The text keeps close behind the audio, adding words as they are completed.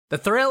The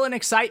thrill and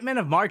excitement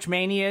of March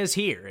Mania is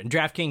here, and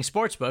DraftKings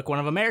Sportsbook, one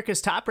of America's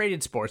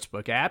top-rated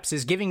sportsbook apps,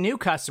 is giving new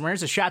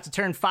customers a shot to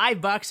turn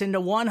 $5 into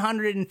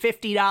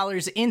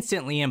 $150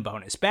 instantly in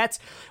bonus bets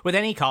with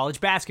any college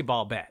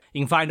basketball bet.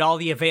 You can find all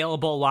the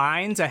available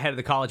lines ahead of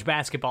the college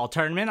basketball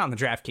tournament on the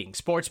DraftKings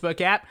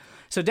Sportsbook app.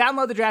 So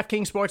download the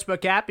DraftKings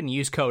Sportsbook app and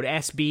use code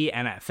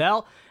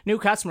SBNFL. New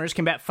customers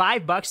can bet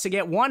 $5 to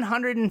get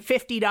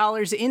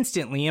 $150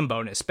 instantly in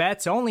bonus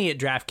bets only at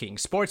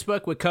DraftKings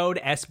Sportsbook with code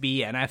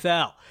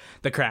SBNFL.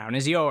 The crown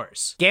is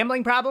yours.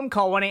 Gambling problem?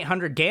 Call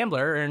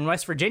 1-800-GAMBLER, or in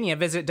West Virginia,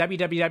 visit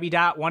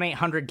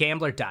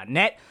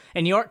www.1800gambler.net.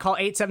 In New York, call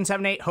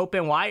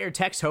 877-8-HOPE-NY or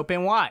text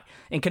HOPE-NY.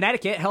 In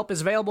Connecticut, help is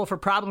available for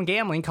problem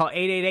gambling. Call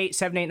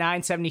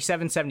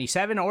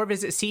 888-789-7777 or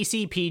visit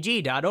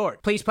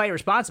ccpg.org. Please play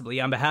responsibly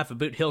on behalf of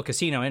Boot Hill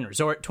Casino and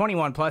Resort.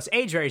 21 plus,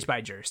 age varies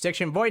by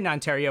jurisdiction, void in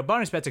Ontario.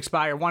 Bonus bets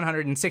expire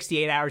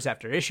 168 hours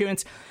after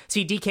issuance.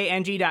 See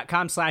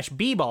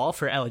dkng.com/bball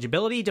for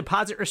eligibility,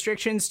 deposit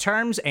restrictions,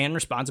 terms, and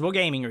responsible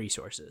gaming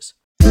resources.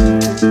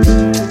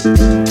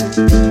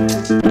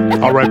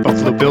 All right,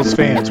 Buffalo Bills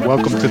fans,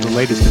 welcome to the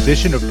latest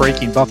edition of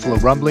Breaking Buffalo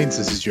Rumblings.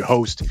 This is your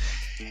host,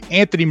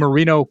 Anthony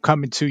Marino,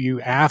 coming to you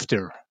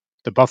after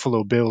the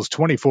Buffalo Bills'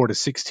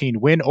 24-16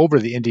 win over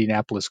the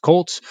Indianapolis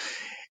Colts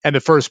and the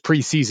first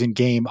preseason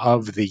game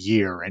of the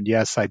year. And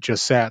yes, I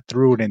just sat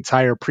through an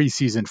entire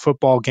preseason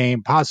football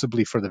game,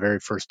 possibly for the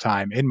very first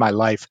time in my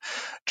life,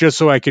 just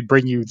so I could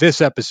bring you this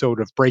episode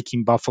of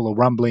Breaking Buffalo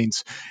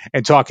Rumblings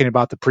and talking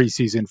about the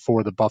preseason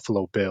for the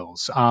Buffalo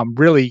Bills.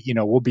 Really,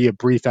 will be a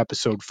brief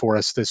episode for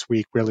us this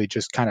week, really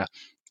just kind of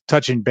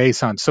touching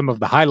base on some of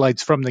the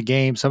highlights from the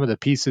game, some of the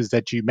pieces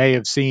that you may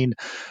have seen,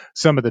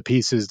 some of the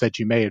pieces that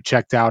you may have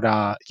checked out,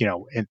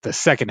 in the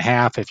second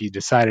half if you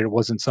decided it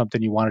wasn't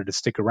something you wanted to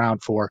stick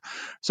around for.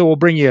 So we'll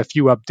bring you a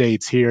few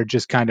updates here,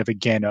 just kind of,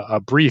 again, a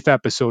brief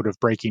episode of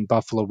Breaking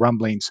Buffalo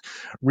Rumblings,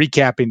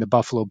 recapping the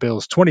Buffalo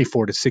Bills'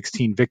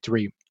 24-16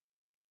 victory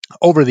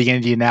over the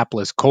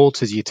Indianapolis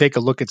Colts. As you take a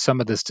look at some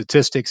of the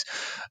statistics,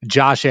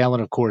 Josh Allen,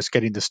 of course,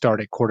 getting the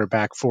start at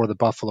quarterback for the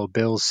Buffalo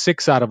Bills,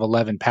 6 out of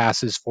 11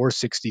 passes for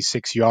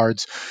 66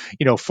 yards.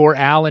 For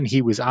Allen,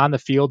 he was on the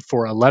field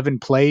for 11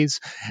 plays,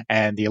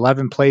 and the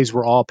 11 plays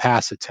were all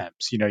pass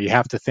attempts. You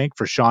have to think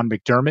for Sean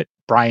McDermott,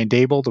 Brian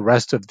Daboll, the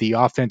rest of the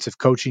offensive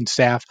coaching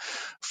staff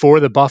for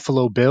the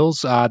Buffalo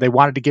Bills, they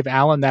wanted to give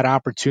Allen that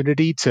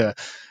opportunity to,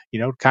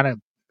 kind of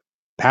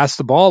pass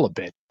the ball a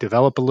bit,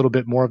 develop a little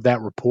bit more of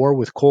that rapport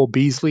with Cole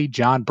Beasley,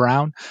 John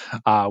Brown.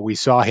 We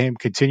saw him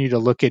continue to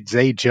look at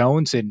Zay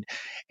Jones and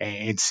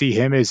see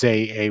him as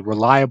a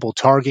reliable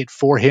target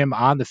for him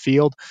on the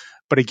field.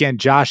 But again,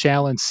 Josh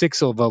Allen,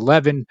 6 of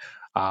 11,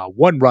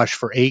 one rush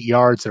for 8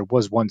 yards. There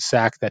was one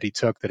sack that he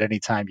took. That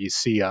anytime you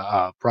see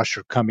a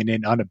rusher coming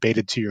in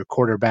unabated to your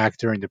quarterback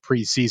during the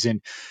preseason,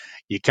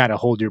 you kind of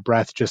hold your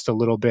breath just a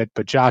little bit.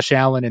 But Josh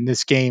Allen in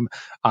this game,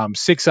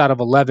 6 out of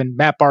 11.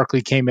 Matt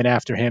Barkley came in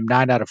after him,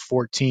 9 out of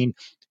 14,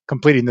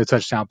 completing the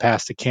touchdown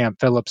pass to Cam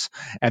Phillips.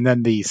 And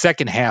then the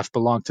second half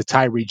belonged to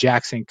Tyree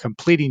Jackson,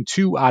 completing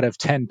 2 out of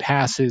 10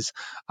 passes.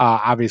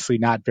 Obviously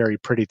not very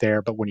pretty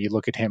there, but when you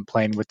look at him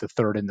playing with the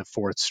third and the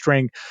fourth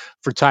string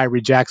for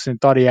Tyree Jackson,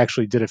 thought he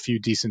actually did a few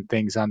decent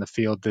things on the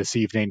field this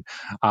evening.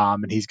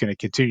 And he's going to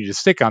continue to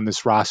stick on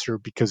this roster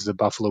because the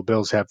Buffalo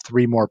Bills have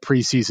 3 more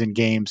preseason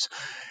games.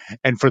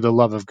 And for the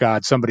love of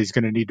God, somebody's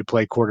going to need to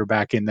play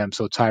quarterback in them.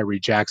 So Tyree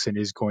Jackson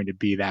is going to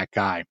be that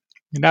guy.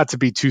 Not to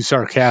be too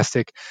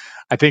sarcastic,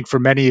 I think for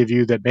many of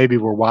you that maybe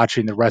were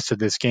watching the rest of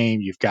this game,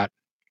 you've got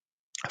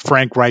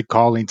Frank Reich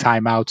calling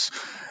timeouts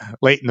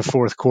late in the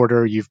fourth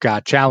quarter. You've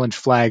got challenge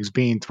flags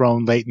being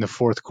thrown late in the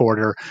fourth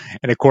quarter.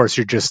 And of course,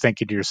 you're just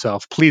thinking to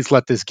yourself, please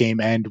let this game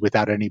end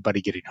without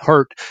anybody getting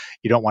hurt.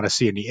 You don't want to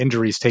see any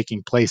injuries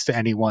taking place to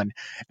anyone.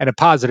 And a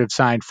positive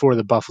sign for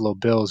the Buffalo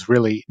Bills,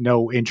 really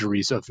no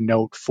injuries of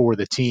note for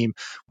the team.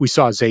 We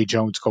saw Zay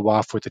Jones go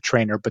off with the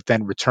trainer, but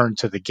then return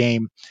to the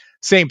game.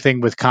 Same thing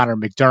with Connor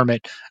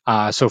McDermott.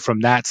 So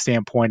from that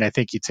standpoint, I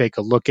think you take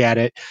a look at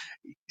it,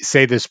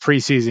 say this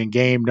preseason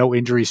game, no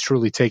injuries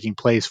truly taking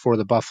place for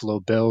the Buffalo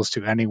Bills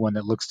to anyone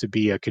that looks to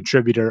be a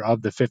contributor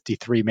of the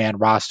 53-man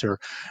roster.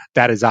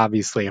 That is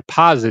obviously a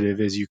positive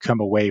as you come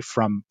away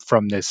from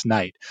this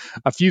night.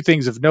 A few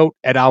things of note: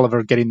 Ed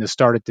Oliver getting the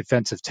start at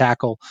defensive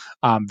tackle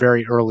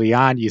very early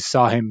on. You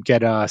saw him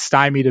get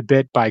stymied a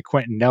bit by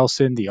Quentin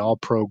Nelson, the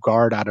all-pro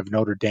guard out of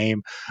Notre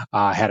Dame,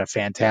 had a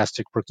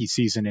fantastic rookie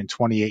season in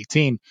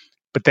 2018.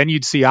 But then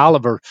you'd see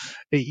Oliver,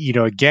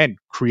 again,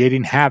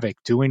 creating havoc,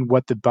 doing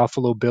what the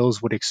Buffalo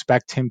Bills would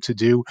expect him to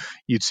do.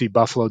 You'd see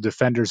Buffalo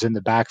defenders in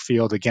the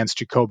backfield against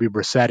Jacoby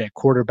Brissett at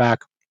quarterback.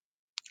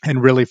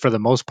 And really, for the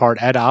most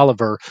part, Ed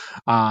Oliver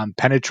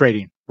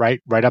penetrating right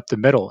up the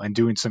middle and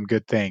doing some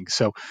good things.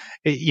 So,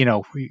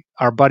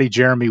 our buddy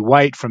Jeremy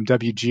White from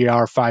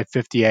WGR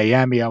 550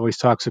 AM, he always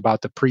talks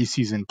about the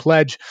preseason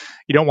pledge.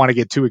 You don't want to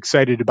get too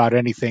excited about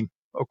anything.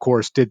 Of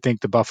course, did think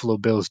the Buffalo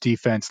Bills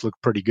defense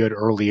looked pretty good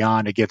early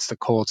on against the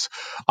Colts,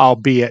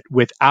 albeit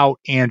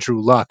without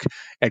Andrew Luck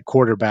at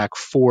quarterback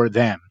for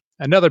them.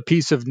 Another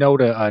piece of note,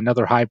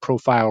 another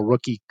high-profile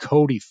rookie,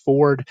 Cody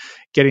Ford,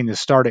 getting the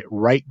start at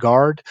right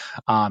guard.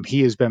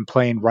 He has been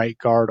playing right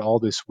guard all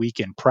this week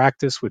in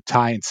practice with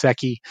Ty and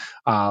Seki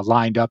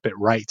lined up at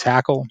right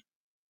tackle.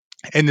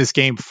 In this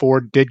game,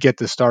 Ford did get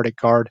the start at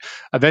guard.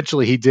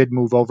 Eventually, he did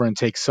move over and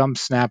take some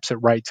snaps at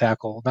right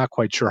tackle. Not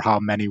quite sure how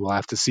many. We'll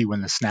have to see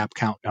when the snap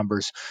count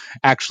numbers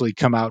actually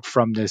come out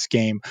from this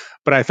game.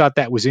 But I thought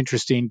that was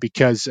interesting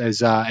because,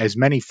 as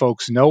many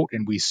folks note,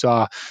 and we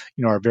saw,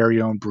 our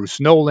very own Bruce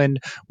Nolan,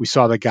 we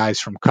saw the guys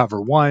from Cover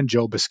One,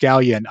 Joe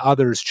Biscaglia, and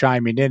others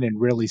chiming in and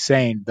really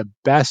saying the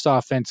best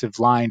offensive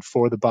line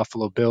for the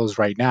Buffalo Bills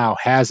right now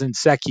has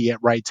Nsekhe at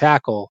right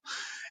tackle,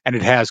 and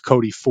it has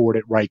Cody Ford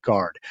at right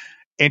guard.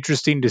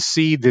 Interesting to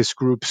see this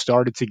group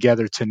started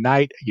together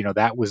tonight.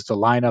 That was the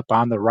lineup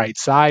on the right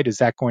side. Is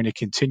that going to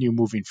continue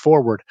moving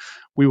forward?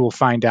 We will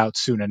find out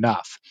soon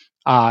enough.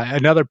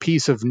 Another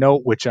piece of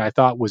note, which I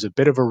thought was a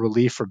bit of a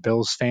relief for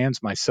Bills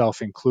fans,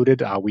 myself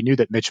included, we knew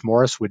that Mitch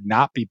Morris would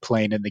not be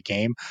playing in the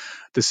game.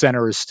 The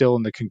center is still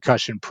in the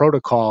concussion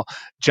protocol.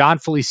 Jon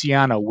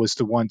Feliciano was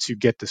the one to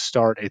get the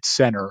start at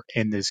center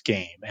in this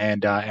game.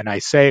 And I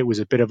say it was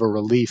a bit of a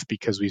relief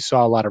because we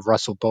saw a lot of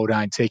Russell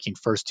Bodine taking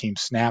first-team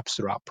snaps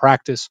throughout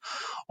practice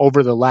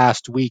over the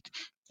last week.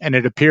 And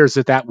it appears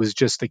that was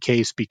just the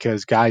case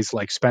because guys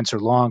like Spencer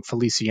Long,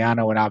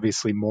 Feliciano, and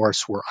obviously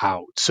Morris were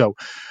out. So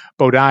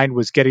Bodine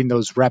was getting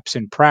those reps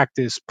in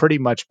practice pretty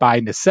much by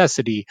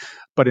necessity,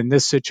 but in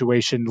this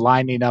situation,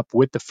 lining up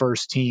with the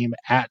first team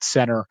at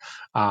center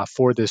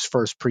for this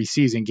first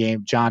preseason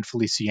game, Jon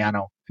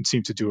Feliciano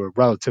seemed to do a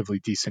relatively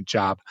decent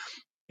job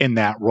in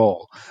that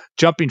role.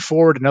 Jumping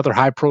forward, another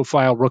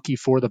high-profile rookie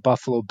for the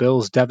Buffalo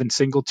Bills, Devin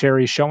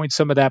Singletary, showing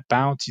some of that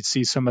bounce. You'd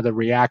see some of the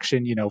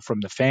reaction, from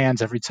the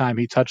fans every time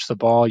he touched the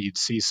ball. You'd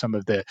see some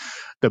of the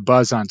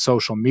buzz on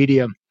social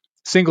media.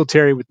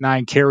 Singletary with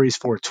 9 carries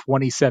for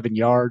 27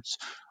 yards,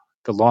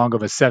 the long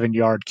of a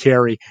 7-yard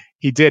carry.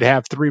 He did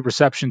have 3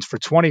 receptions for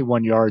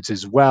 21 yards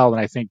as well, and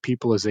I think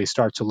people, as they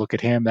start to look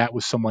at him, that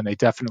was someone they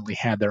definitely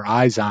had their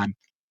eyes on.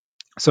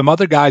 Some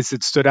other guys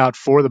that stood out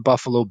for the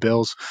Buffalo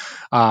Bills,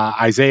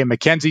 Isaiah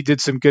McKenzie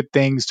did some good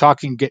things.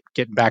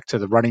 Getting back to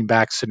the running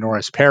back,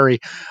 Sonoris Perry,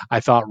 I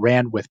thought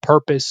ran with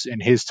purpose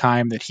in his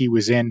time that he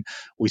was in.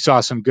 We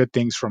saw some good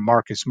things from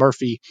Marcus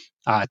Murphy.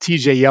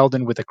 TJ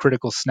Yeldon with a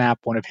critical snap,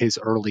 one of his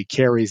early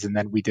carries, and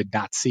then we did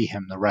not see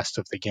him the rest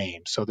of the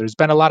game. So there's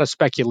been a lot of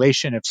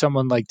speculation if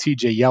someone like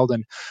TJ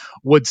Yeldon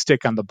would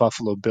stick on the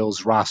Buffalo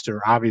Bills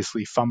roster,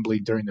 obviously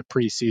fumbling during the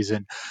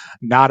preseason,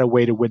 not a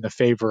way to win the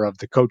favor of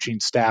the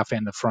coaching staff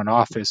and the front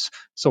office.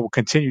 So we'll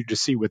continue to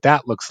see what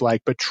that looks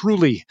like. But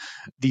truly,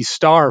 the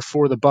star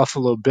for the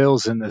Buffalo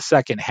Bills in the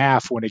second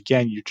half, when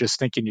again, you're just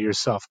thinking to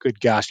yourself, good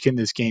gosh, can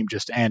this game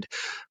just end?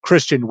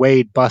 Christian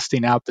Wade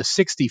busting out the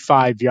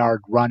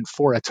 65-yard run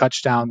for a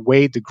touchdown.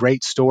 Wade, the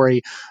great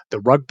story, the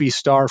rugby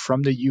star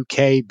from the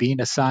UK being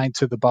assigned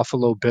to the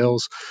Buffalo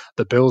Bills.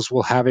 The Bills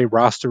will have a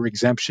roster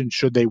exemption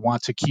should they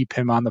want to keep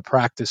him on the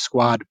practice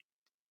squad.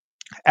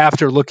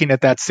 After looking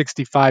at that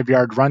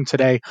 65-yard run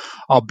today,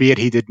 albeit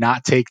he did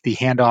not take the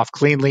handoff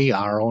cleanly,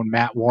 our own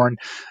Matt Warren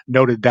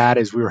noted that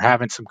as we were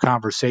having some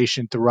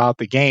conversation throughout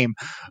the game.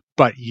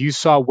 But you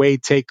saw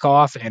Wade take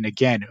off. And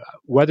again,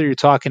 whether you're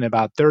talking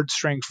about third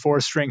string,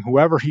 fourth string,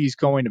 whoever he's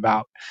going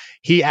about,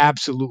 he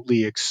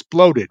absolutely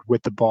exploded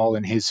with the ball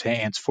in his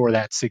hands for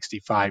that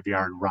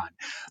 65-yard run.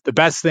 The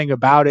best thing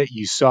about it,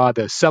 you saw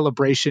the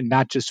celebration,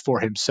 not just for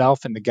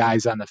himself and the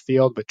guys on the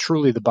field, but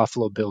truly the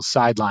Buffalo Bills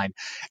sideline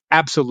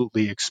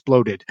absolutely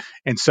exploded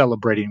in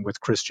celebrating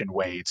with Christian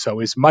Wade. So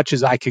as much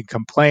as I can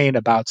complain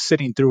about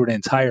sitting through an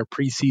entire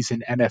preseason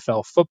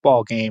NFL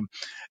football game,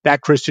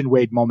 that Christian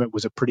Wade moment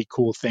was a pretty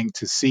cool thing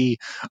to see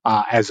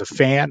as a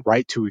fan,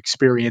 right? To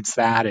experience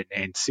that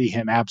and see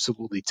him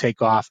absolutely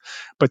take off,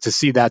 but to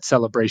see that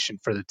celebration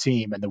for the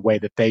team and the way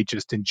that they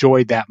just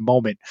enjoyed that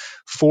moment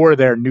for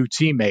their new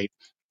teammate.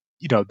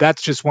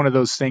 That's just one of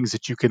those things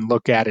that you can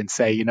look at and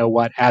say, you know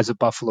what, as a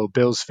Buffalo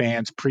Bills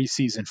fans,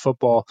 preseason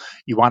football,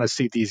 you want to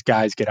see these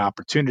guys get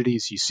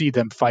opportunities. You see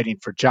them fighting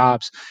for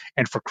jobs,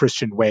 and for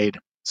Christian Wade,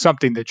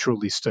 something that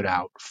truly stood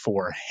out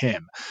for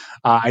him.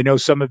 I know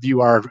some of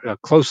you are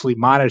closely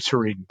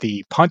monitoring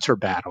the punter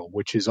battle,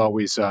 which is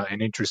always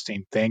an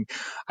interesting thing.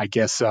 I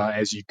guess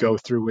as you go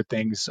through with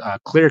things,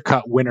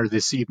 clear-cut winner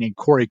this evening,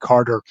 Corey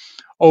Carter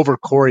over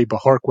Corey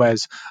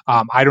Bojorquez.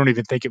 I don't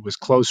even think it was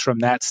close from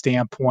that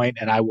standpoint,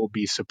 and I will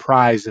be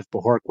surprised if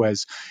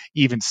Bojorquez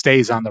even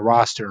stays on the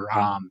roster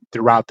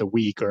throughout the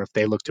week, or if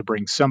they look to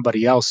bring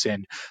somebody else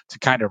in to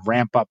kind of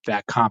ramp up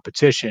that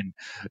competition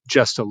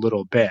just a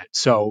little bit.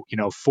 So,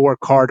 for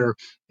Carter,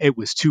 it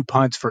was 2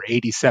 punts for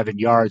 87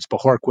 yards,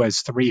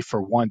 Bojorquez 3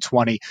 for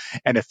 120,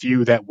 and a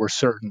few that were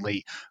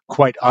certainly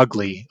quite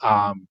ugly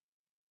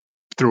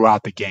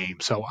throughout the game.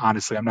 So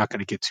honestly, I'm not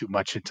going to get too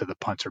much into the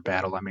punter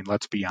battle. I mean,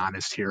 let's be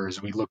honest here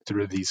as we look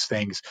through these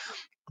things.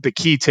 The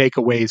key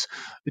takeaways,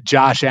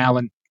 Josh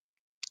Allen,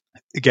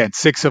 again,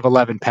 6 of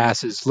 11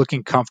 passes,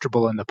 looking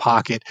comfortable in the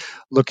pocket,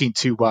 looking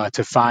to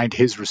find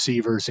his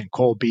receivers in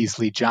Cole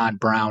Beasley, John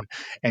Brown,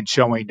 and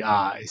showing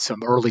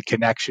some early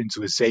connections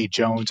with Zay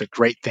Jones. A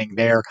great thing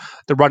there.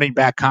 The running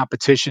back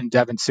competition,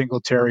 Devin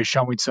Singletary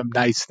showing some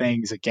nice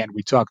things. Again,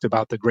 we talked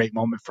about the great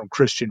moment from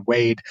Christian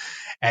Wade,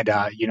 and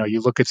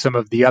you look at some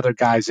of the other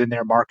guys in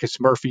there. Marcus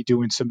Murphy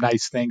doing some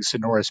nice things.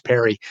 Sonoris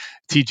Perry,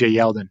 T.J.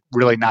 Yeldon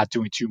really not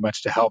doing too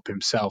much to help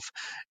himself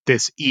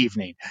this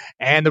evening.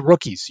 And the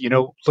rookies,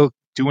 look,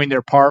 doing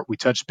their part. We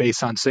touched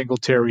base on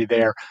Singletary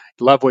there.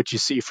 Love what you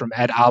see from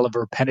Ed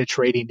Oliver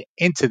penetrating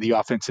into the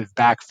offensive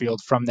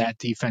backfield from that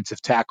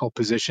defensive tackle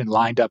position,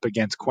 lined up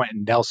against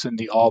Quentin Nelson,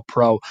 the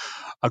All-Pro.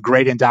 A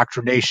great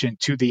indoctrination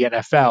to the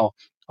NFL,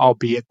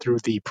 albeit through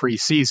the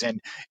preseason.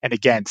 And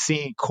again,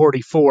 seeing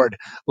Cordy Ford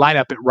line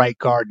up at right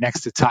guard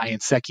next to Ty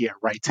Nsekhe at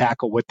right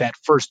tackle with that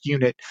first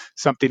unit,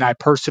 something I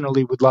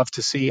personally would love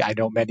to see. I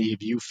know many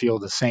of you feel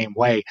the same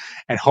way.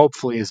 And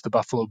hopefully, as the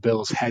Buffalo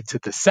Bills head to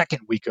the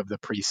second week of the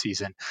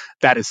preseason,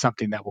 that is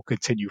something that will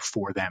continue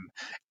for them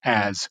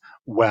as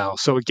well.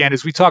 So again,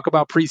 as we talk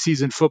about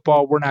preseason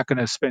football, we're not going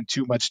to spend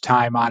too much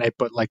time on it,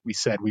 but like we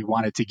said, we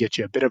wanted to get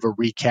you a bit of a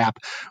recap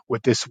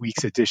with this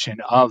week's edition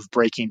of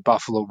Breaking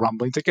Buffalo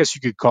Rumblings. I guess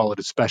you could call it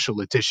a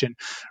special edition,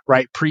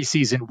 right?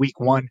 Preseason week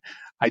 1.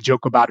 I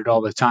joke about it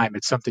all the time.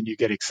 It's something you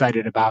get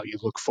excited about. You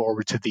look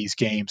forward to these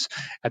games.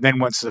 And then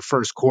once the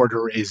first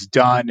quarter is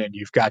done and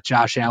you've got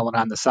Josh Allen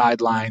on the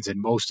sidelines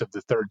and most of the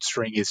third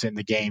string is in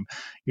the game,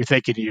 you're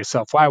thinking to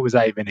yourself, why was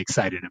I even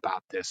excited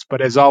about this?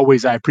 But as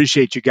always, I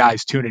appreciate you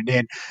guys tuning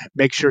in.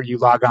 Make sure you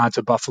log on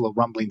to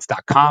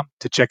BuffaloRumblings.com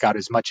to check out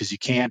as much as you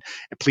can.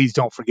 And please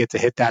don't forget to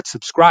hit that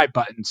subscribe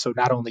button so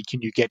not only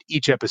can you get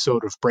each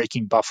episode of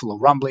Breaking Buffalo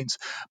Rumblings,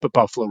 but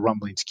Buffalo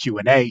Rumblings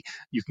Q&A.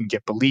 You can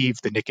get Believe,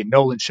 the Nick and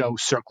Nolan Show,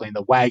 Circling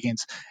the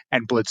Wagons,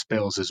 and Blitz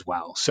Bills as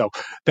well. So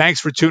thanks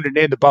for tuning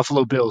in. The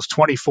Buffalo Bills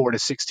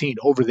 24-16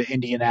 over the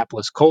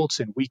Indianapolis Colts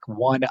in week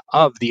 1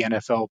 of the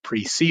NFL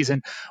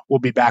preseason. We'll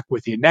be back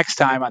with you next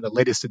time on the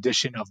latest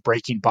edition of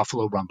Breaking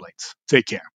Buffalo Rumblings. Take care.